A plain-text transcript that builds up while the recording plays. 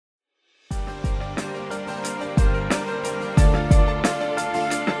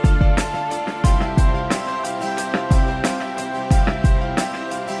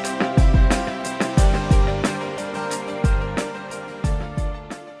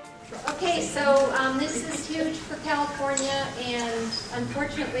Okay, so this is huge for California, and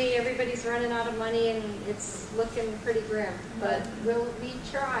unfortunately everybody's running out of money and it's looking pretty grim, but we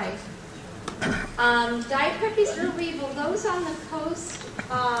try. Diaprepes root weevil, those on the coast,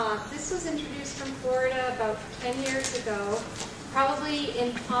 this was introduced from Florida about 10 years ago, probably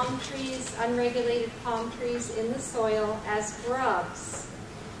in palm trees, unregulated palm trees in the soil as grubs.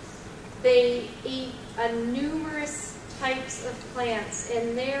 They eat numerous types of plants,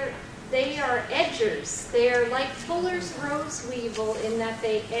 and they are edgers. They are like Fuller's rose weevil in that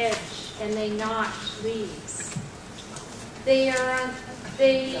they edge and they notch leaves. They are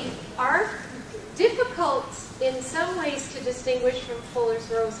difficult in some ways to distinguish from Fuller's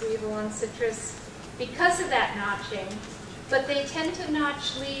rose weevil on citrus because of that notching, but they tend to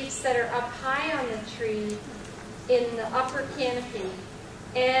notch leaves that are up high on the tree in the upper canopy,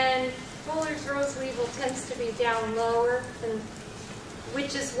 and Fuller's rose weevil tends to be down lower,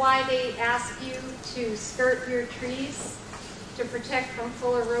 which is why they ask you to skirt your trees to protect from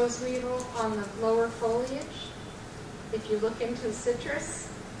Fuller rose weevil on the lower foliage. If you look into citrus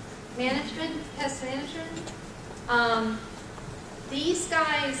management, pest management, these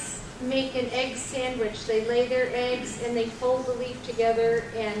guys make an egg sandwich. They lay their eggs and they fold the leaf together,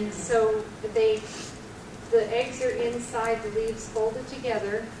 and so the eggs are inside, the leaves folded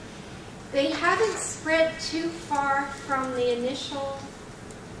together. They haven't spread too far from the initial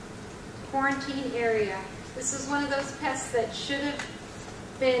quarantine area. This is one of those pests that should have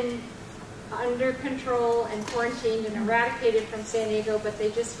been under control and quarantined and eradicated from San Diego, but they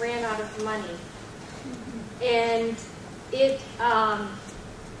just ran out of money. And it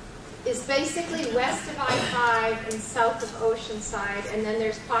is basically west of I-5 and south of Oceanside, and then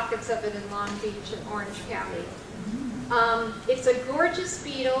there's pockets of it in Long Beach and Orange County. It's a gorgeous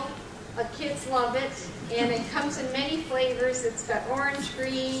beetle. Kids love it, and it comes in many flavors. It's got orange,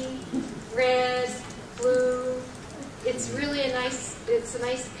 green, red, blue. It's really a nice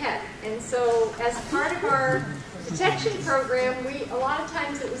pet. And so as part of our detection program, a lot of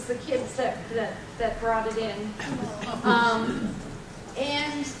times it was the kids that brought it in.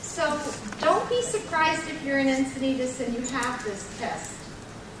 And so don't be surprised if you're in Encinitas and you have this pest.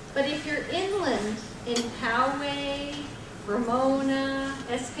 But if you're inland in Poway, Ramona,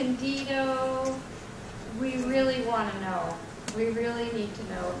 Escondido, we really want to know. We really need to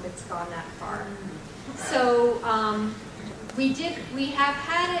know if it's gone that far. So we have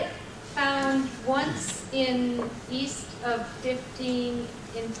had it found once in east of 15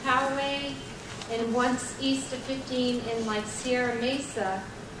 in Poway, and once east of 15 in like Sierra Mesa,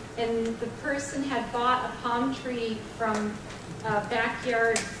 and the person had bought a palm tree from a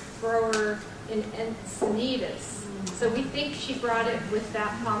backyard grower in Encinitas. So we think she brought it with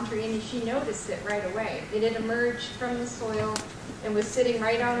that palm tree, and she noticed it right away. It had emerged from the soil and was sitting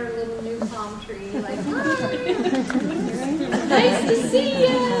right on her little new palm tree, like, hi, nice to see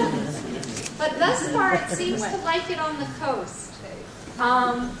you. But thus far, it seems to like it on the coast.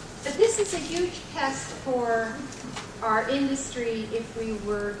 But this is a huge pest for our industry if we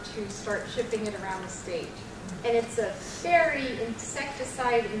were to start shipping it around the state. And it's a very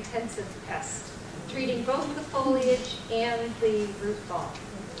insecticide-intensive pest, treating both the foliage and the root ball.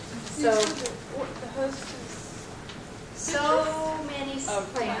 So the host is so many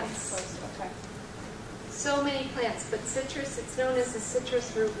plants. Okay. So many plants, but citrus, it's known as the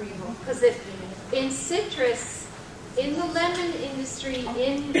citrus root weevil. Because in citrus, in the lemon industry,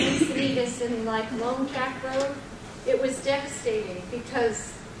 in Encinitas, in like Lone Jack Road, it was devastating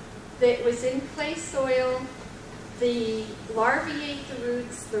because it was in clay soil. The larvae ate the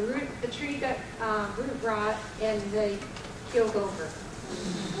roots, the tree got root rot, and they keeled over.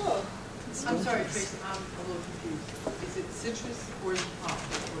 Whoa. I'm sorry, Tracy, I'm a little confused. Is it citrus or is it palm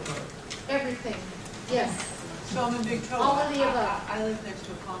or both? Everything, yes. So I'm in big trouble. All of the above. I live next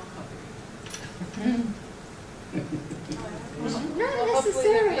to a palm company. Not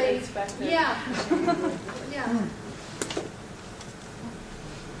necessarily. Yeah. Yeah.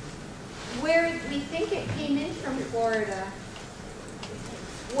 Where we think it came in from Florida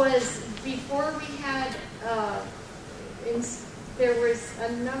was before we had, there was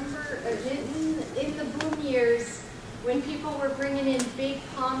a number, in the boom years, when people were bringing in big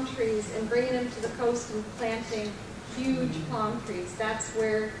palm trees and bringing them to the coast and planting huge palm trees. That's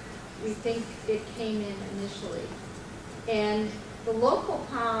where we think it came in initially. And the local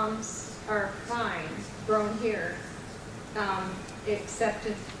palms are fine, grown here, except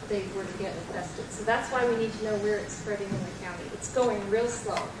if they were to get infested. So that's why we need to know where it's spreading in the county. It's going real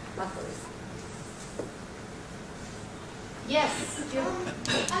slow, luckily. Yes?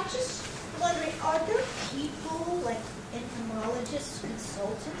 I'm just wondering, are there people, like entomologist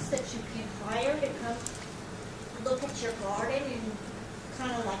consultants that you can hire to come look at your garden and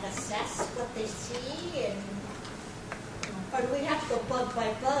kind of like assess what they see, and or do we have to go bug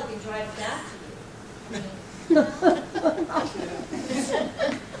by bug and drive it back to you? I mean,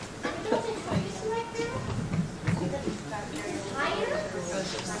 don't they hire you like that?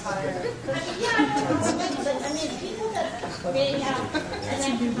 Hire? I mean, yeah, I know, but I mean, people that may have an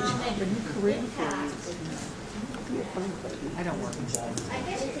economic impact. I don't work in I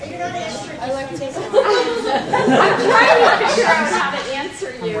guess you're not answering. I like to take I'm trying to figure out how to answer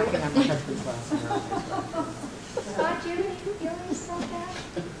you. Scott, do you have any feelings about that?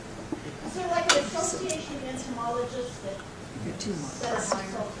 Is there like an association of entomologists that says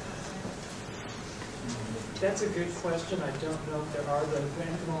consultants? That's a good question. I don't know if there are. The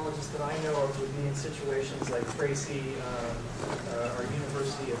entomologists that I know of would be in situations like Tracy, our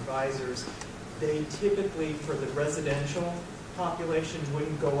university advisors. They typically, for the residential population,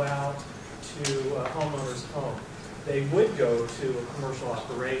 wouldn't go out to a homeowner's home. They would go to a commercial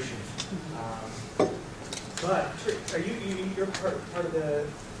operation. But are you're part of the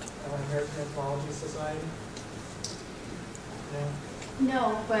American Entomology Society? No?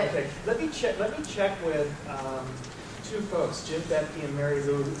 No, but Okay, let me check with two folks, Jim Bethke and Mary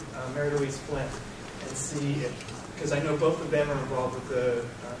Louise Flint, and see if, because I know both of them are involved with the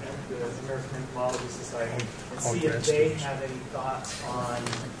American Entomology Society, and see if they have any thoughts on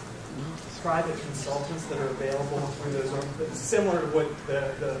private consultants that are available through those, similar to what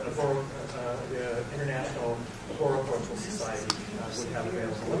the International Horticultural Society would have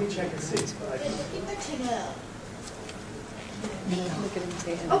available. Let me check and see.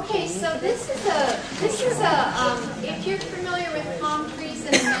 okay, so this is a if you're familiar with palm trees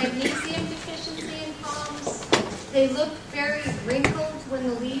and magnesium deficiency in palms, they look very wrinkled when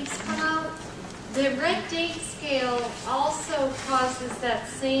the leaves come out. The red date scale also causes that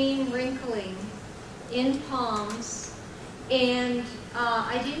same wrinkling in palms, and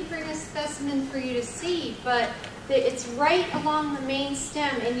I didn't bring a specimen for you to see, but it's right along the main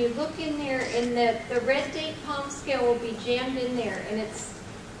stem, and you look in there, and the red date palm scale will be jammed in there, and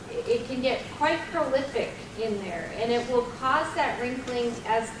it can get quite prolific in there, and it will cause that wrinkling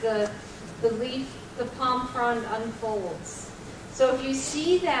as the palm frond unfolds. So if you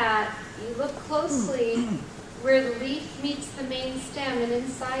see that, you look closely where the leaf meets the main stem, and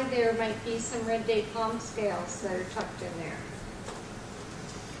inside there might be some red date palm scales that are tucked in there.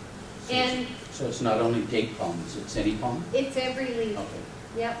 So it's not only date palms, it's any palm? It's every leaf. Okay.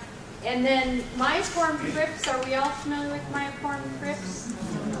 Yep. And then myoporum thrips, are we all familiar with myoporum thrips?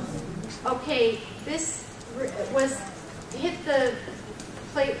 Okay, this hit the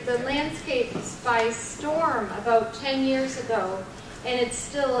landscapes by storm about 10 years ago, and it's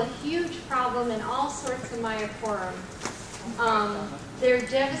still a huge problem in all sorts of myoporum. They're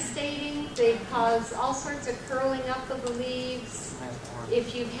devastating. They cause all sorts of curling up of the leaves.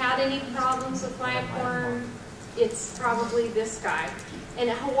 If you've had any problems with myoporum, it's probably this guy. And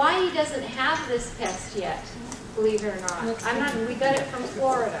Hawaii doesn't have this pest yet, believe it or not. We got it from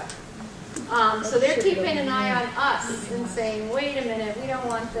Florida. So they're keeping an eye on us and saying, wait a minute, we don't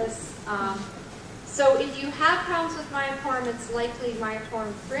want this. So if you have problems with myoporum, it's likely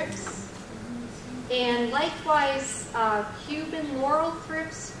myoporum thrips. And likewise, Cuban laurel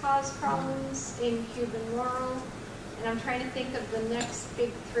thrips cause problems in Cuban laurel. And I'm trying to think of the next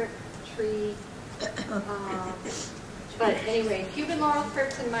big thrip tree. But anyway, Cuban laurel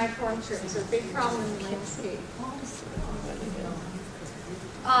thrips and myoporum thrips are a big problem in the landscape.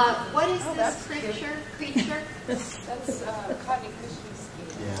 What is this creature? That's cotton cushion skin.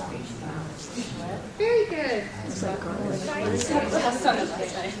 Very good.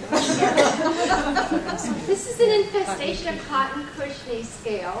 This is an infestation of cotton cushiony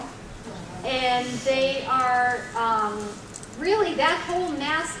scale. And they are, really, that whole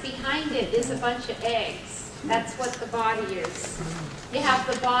mass behind it is a bunch of eggs. That's what the body is. You have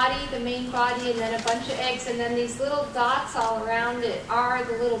the body, the main body, and then a bunch of eggs, and then these little dots all around it are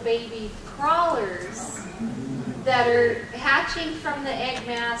the little baby crawlers that are hatching from the egg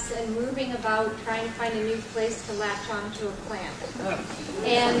mass and moving about, trying to find a new place to latch onto a plant.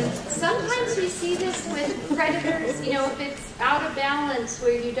 And sometimes we see this with predators, if it's out of balance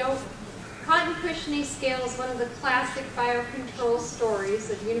where you don't. Cotton cushiony scale is one of the classic biocontrol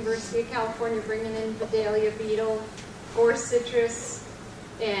stories of University of California bringing in Vidalia beetle or citrus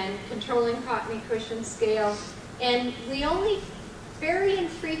and controlling cottony cushion scale. And we only very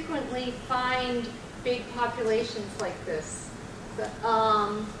infrequently find big populations like this.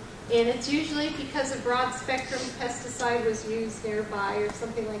 And it's usually because a broad spectrum pesticide was used nearby or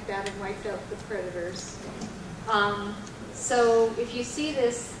something like that and wiped out the predators. So if you see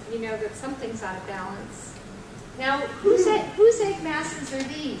this, you know that something's out of balance. Now, whose egg masses are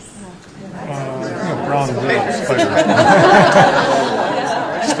these? Brown and blue spider.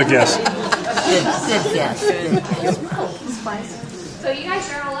 Just a guess. Good guess. Good guess. So you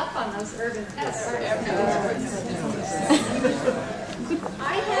guys are all up on those urban pests, aren't you?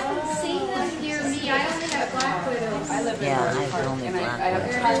 I haven't seen them near me. I only have black widows. I live in Yeah, I North have only and black I have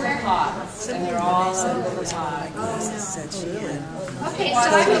tons of pots, and they're all over the pot. Okay, so I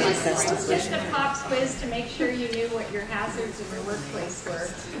was just a pops quiz to make sure you knew what your hazards in your workplace were.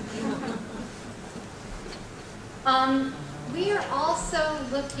 We are also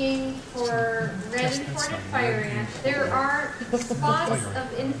looking for red imported fire ant. There are spots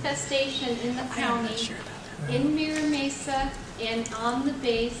of infestation in the county, in Mira Mesa and on the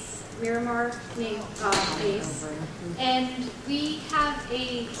base, Miramar base. And we have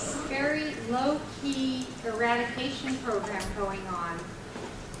a very low-key eradication program going on.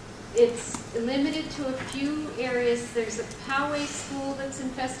 It's limited to a few areas. There's a Poway school that's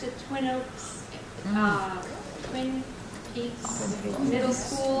infested, Twin Oaks, Twin Peaks Middle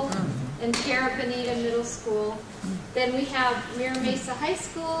School, and Terra Bonita Middle School. Then we have Mira Mesa High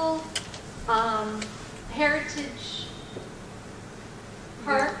School, Heritage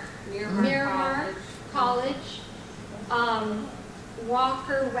Park, Miramar College,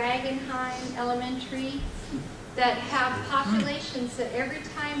 Walker Wagenheim Elementary, that have populations that every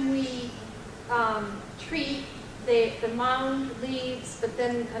time we treat, the mound leaves, but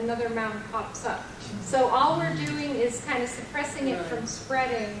then another mound pops up. So all we're doing is kind of suppressing it from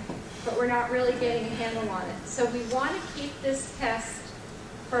spreading, but we're not really getting a handle on it. So we want to keep this pest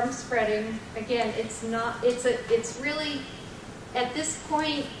from spreading. Again, it's really, at this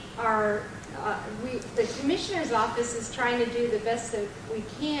point, the commissioner's office is trying to do the best that we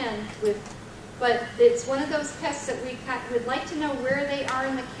can with, but it's one of those pests that we would like to know where they are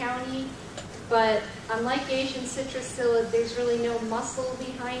in the county. But unlike Asian citrus psyllid, there's really no muscle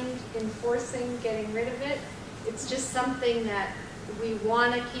behind enforcing getting rid of it. It's just something that we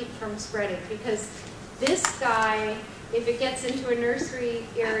want to keep from spreading, because this guy, if it gets into a nursery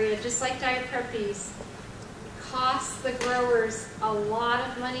area, just like diaprepes, costs the growers a lot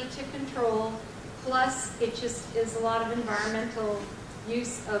of money to control, plus it just is a lot of environmental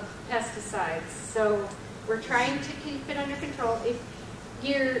use of pesticides. So we're trying to keep it under control. If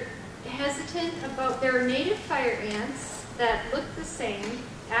you're hesitant about, there are native fire ants that look the same,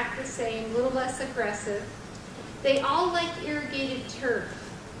 act the same, a little less aggressive. They all like irrigated turf,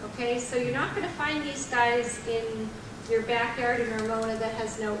 okay? So you're not going to find these guys in your backyard in Ramona that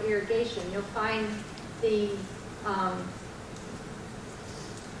has no irrigation. You'll find the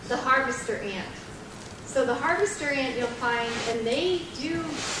harvester ant. So the harvester ant you'll find, and they do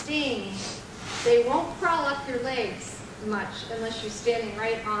sting. They won't crawl up your legs much unless you're standing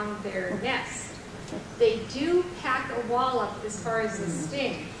right on their nest. They do pack a wallop as far as the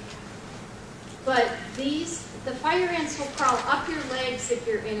sting. But the fire ants will crawl up your legs if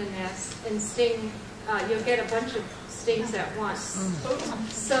you're in a nest and sting. You'll get a bunch of stings at once.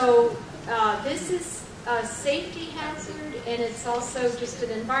 So this is a safety hazard, and it's also just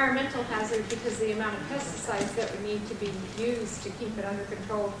an environmental hazard because the amount of pesticides that would need to be used to keep it under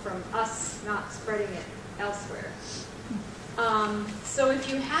control from us not spreading it elsewhere. So if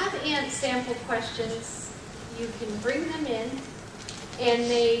you have ant sample questions, you can bring them in, and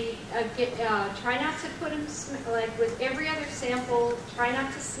they try not to put them, like with every other sample, try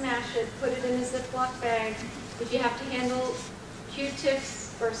not to smash it, put it in a Ziploc bag. If you have to handle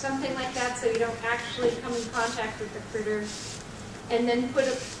Q-tips or something like that so you don't actually come in contact with the critter. And then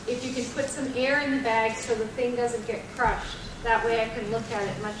if you can put some air in the bag so the thing doesn't get crushed. That way I can look at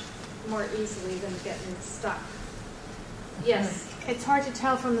it much more easily than getting stuck. Yes? It's hard to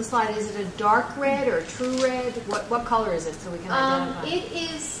tell from the slide. Is it a dark red or a true red? What color is it so we can identify? It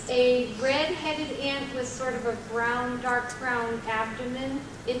is a red-headed ant with sort of a brown, dark brown abdomen.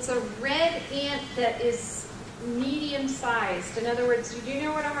 It's a red ant that is medium-sized. In other words, you do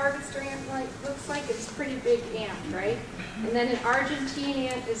know what a harvester ant looks like? It's a pretty big ant, right? And then an Argentine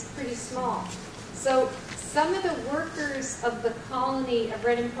ant is pretty small. So some of the workers of the colony of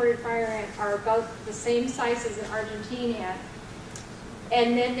red imported fire ant are about the same size as an Argentine ant.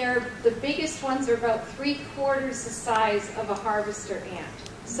 And then the biggest ones are about 3/4 the size of a harvester ant.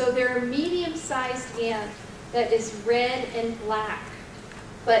 So they're a medium-sized ant that is red and black,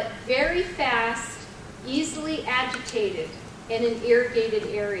 but very fast, easily agitated, and in irrigated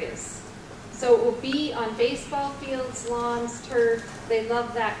areas. So it will be on baseball fields, lawns, turf. They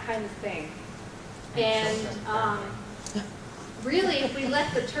love that kind of thing. And really, if we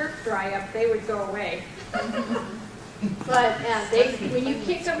let the turf dry up, they would go away. But when you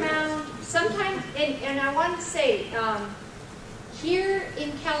kick them out, sometimes, and I want to say, here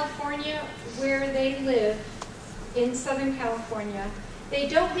in California, where they live, in Southern California, they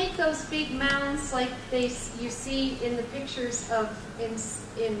don't make those big mounds like you see in the pictures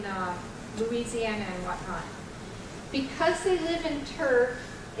in Louisiana and whatnot. Because they live in turf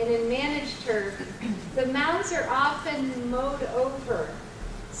and in managed turf, the mounds are often mowed over.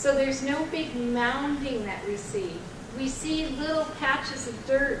 So there's no big mounding that we see. We see little patches of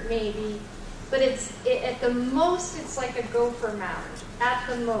dirt maybe, but at the most it's like a gopher mound, at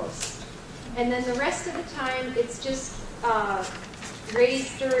the most. And then the rest of the time it's just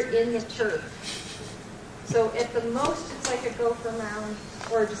raised dirt in the turf. So at the most it's like a gopher mound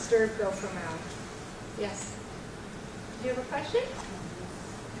or a disturbed gopher mound. Yes? Do you have a question?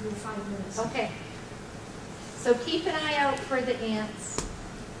 5 minutes. Okay. So keep an eye out for the ants.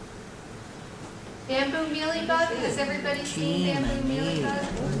 Bamboo mealybug, has everybody seen bamboo mealybug?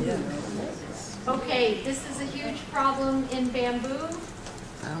 Okay, this is a huge problem in bamboo.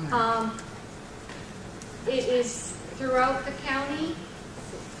 It is throughout the county.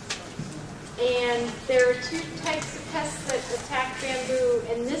 And there are 2 types of pests that attack bamboo,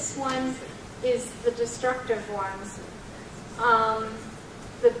 and this one is the destructive ones.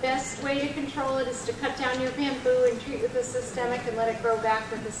 The best way to control it is to cut down your bamboo and treat with a systemic and let it grow back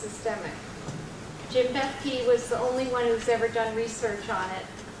with a systemic. Jim Bethke was the only one who's ever done research on it.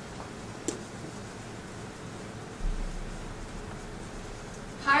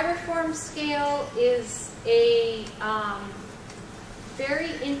 Pyriform scale is a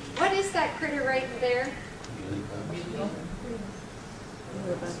what is that critter right there?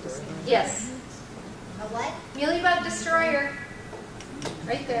 Yes. A what? Mealybug destroyer.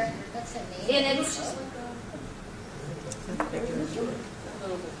 Right there. That's a name. And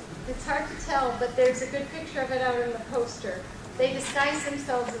it's hard to tell, but there's a good picture of it out in the poster. They disguise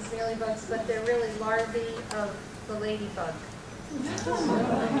themselves as mealybugs, but they're really larvae of the ladybug.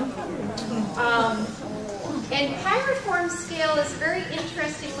 And pyriform scale is a very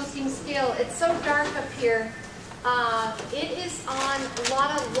interesting looking scale. It's so dark up here. It is on a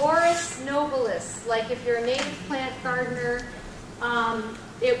lot of Laurus nobilis. Like if you're a native plant gardener,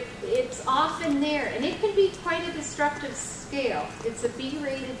 it's often there. And it can be quite a destructive scale. It's a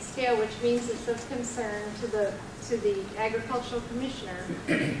B-rated scale, which means it's of concern to the agricultural commissioner.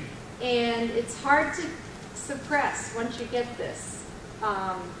 And it's hard to suppress once you get this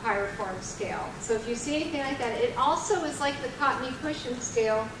pyriform scale. So if you see anything like that, it also is like the cottony cushion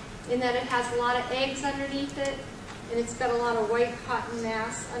scale in that it has a lot of eggs underneath it, and it's got a lot of white cotton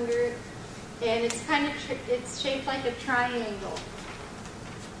mass under it, and it's it's shaped like a triangle.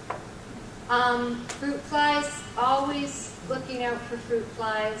 Fruit flies, always looking out for fruit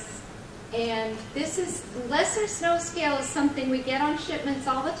flies. And this is lesser snow scale is something we get on shipments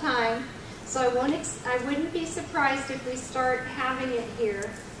all the time. So I wouldn't be surprised if we start having it here.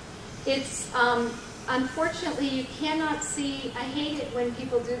 It's unfortunately you cannot see. I hate it when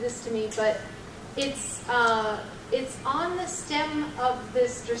people do this to me, but it's on the stem of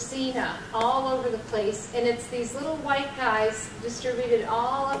this Dracaena all over the place, and it's these little white guys distributed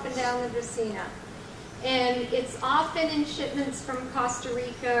all up and down the Dracaena. And it's often in shipments from Costa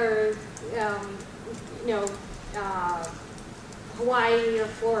Rica or Hawaii or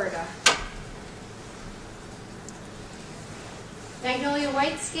Florida. Magnolia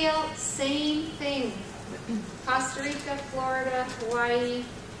white scale, same thing. Costa Rica, Florida, Hawaii.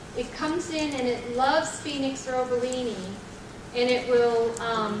 It comes in and it loves Phoenix robellini, and it will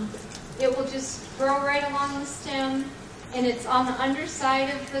just grow right along the stem, and it's on the underside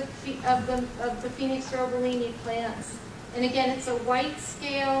of the Phoenix robellini plants. And again, it's a white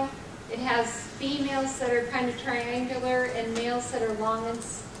scale. It has females that are kind of triangular and males that are long and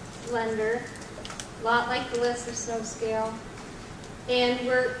slender, a lot like the lesser snow scale. And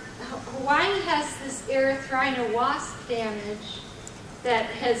Hawaii has this erythrina wasp damage that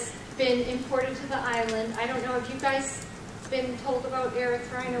has been imported to the island. I don't know if you guys been told about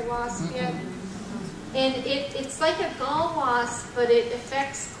erythrina wasp yet. And it's like a gall wasp, but it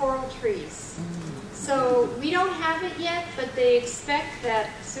affects coral trees. So we don't have it yet, but they expect that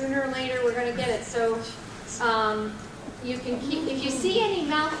sooner or later we're going to get it. So you can if you see any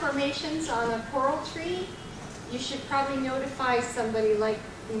malformations on a coral tree, you should probably notify somebody like,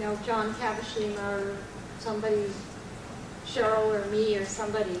 John Kawashima or somebody, Cheryl or me or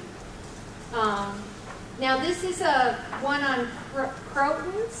somebody. Now this is one on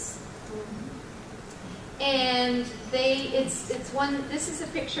crotons, and this is a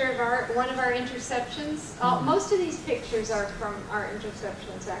picture of one of our interceptions. Most of these pictures are from our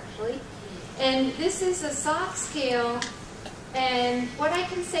interceptions actually, And this is a soft scale. And what I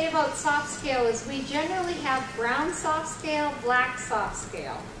can say about soft scale is we generally have brown soft scale, black soft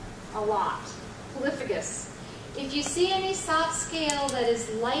scale, a lot, polyphagous. If you see any soft scale that is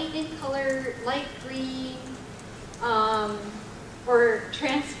light in color, light green, or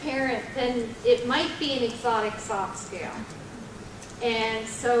transparent, then it might be an exotic soft scale. And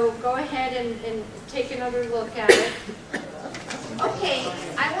so go ahead and take another look at it. Okay,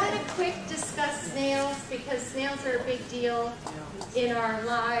 I want to quick discuss snails because snails are a big deal in our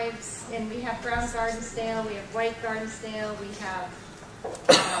lives. And we have brown garden snail, we have white garden snail, we have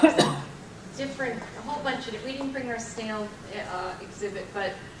different, a whole bunch of, we didn't bring our snail exhibit,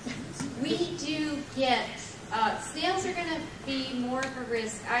 but we do get, snails are going to be more of a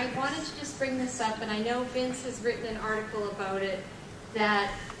risk. I wanted to just bring this up, and I know Vince has written an article about it,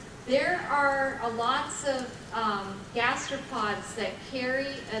 that there are lots of gastropods that carry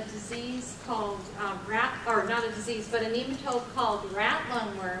a disease called not a disease, but a nematode called rat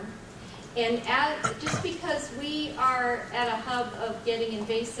lungworm. And just because we are at a hub of getting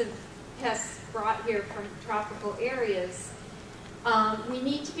invasive pests brought here from tropical areas, we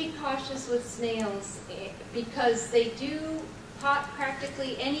need to be cautious with snails because they do,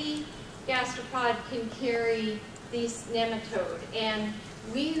 practically any gastropod can carry these nematode. And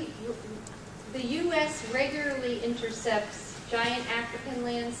the U.S. regularly intercepts giant African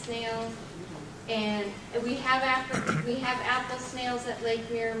land snails, and we have apple snails at Lake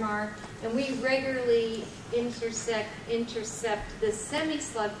Miramar, and we regularly intercept this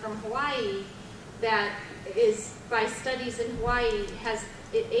semi-slug from Hawaii that is, by studies in Hawaii, has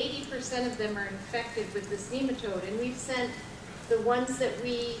 80% of them are infected with this nematode, and we've sent the ones that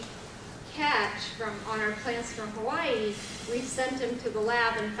we catch on our plants from Hawaii, we've sent them to the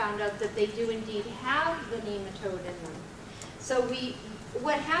lab and found out that they do indeed have the nematode in them. So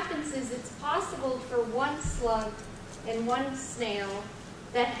what happens is it's possible for one slug and one snail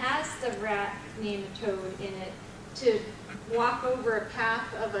that has the rat nematode in it to walk over a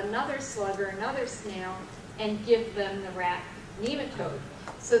path of another slug or another snail and give them the rat nematode.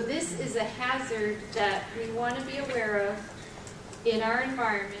 So this is a hazard that we want to be aware of in our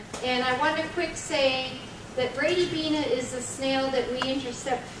environment. And I want to quick say that Bradybina is a snail that we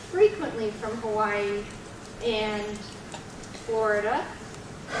intercept frequently from Hawaii and Florida.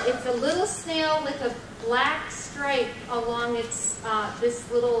 It's a little snail with a black stripe along its this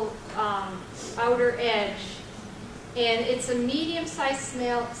little outer edge. And it's a medium-sized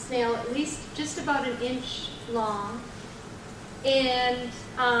snail, at least just about an inch long. And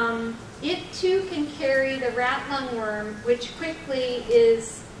it too can carry the rat lungworm, which quickly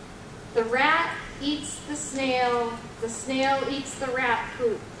is the rat eats the snail eats the rat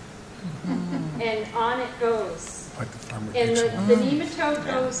poop, and on it goes. And the nematode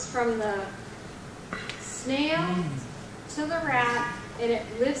goes from the snail to the rat, and it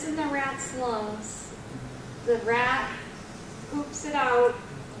lives in the rat's lungs. The rat poops it out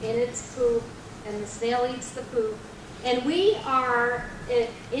in its poop, and the snail eats the poop. And we are an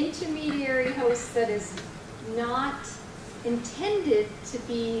intermediary host that is not intended to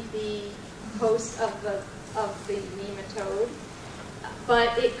be the host of the nematode,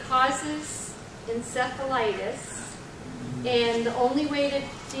 but it causes encephalitis, and the only way to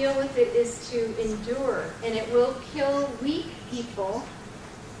deal with it is to endure, and it will kill weak people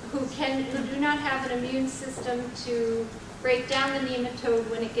who do not have an immune system to break down the nematode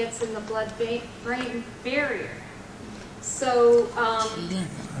when it gets in the blood-brain barrier. So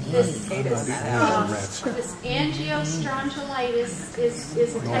this angiostrongylitis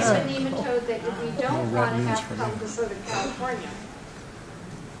is a type of nematode that we don't want to have come to Southern California.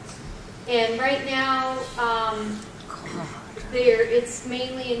 And right now, it's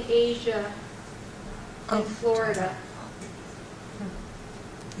mainly in Asia and Florida.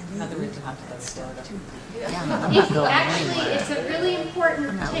 Another reason not to go to Florida. Actually, it's a really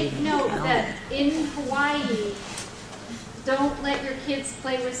important, take note that in Hawaii, don't let your kids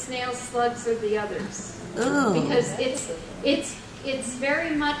play with snails, slugs, or the others. Ooh. Because it's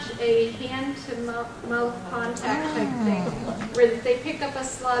very much a hand-to-mouth contact type thing, where they pick up a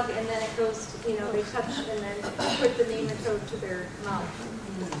slug and then it goes, they touch and then put the nematode to their mouth.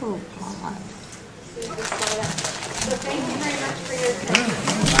 Oh, God. So thank you very much for your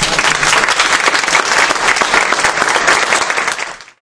attention.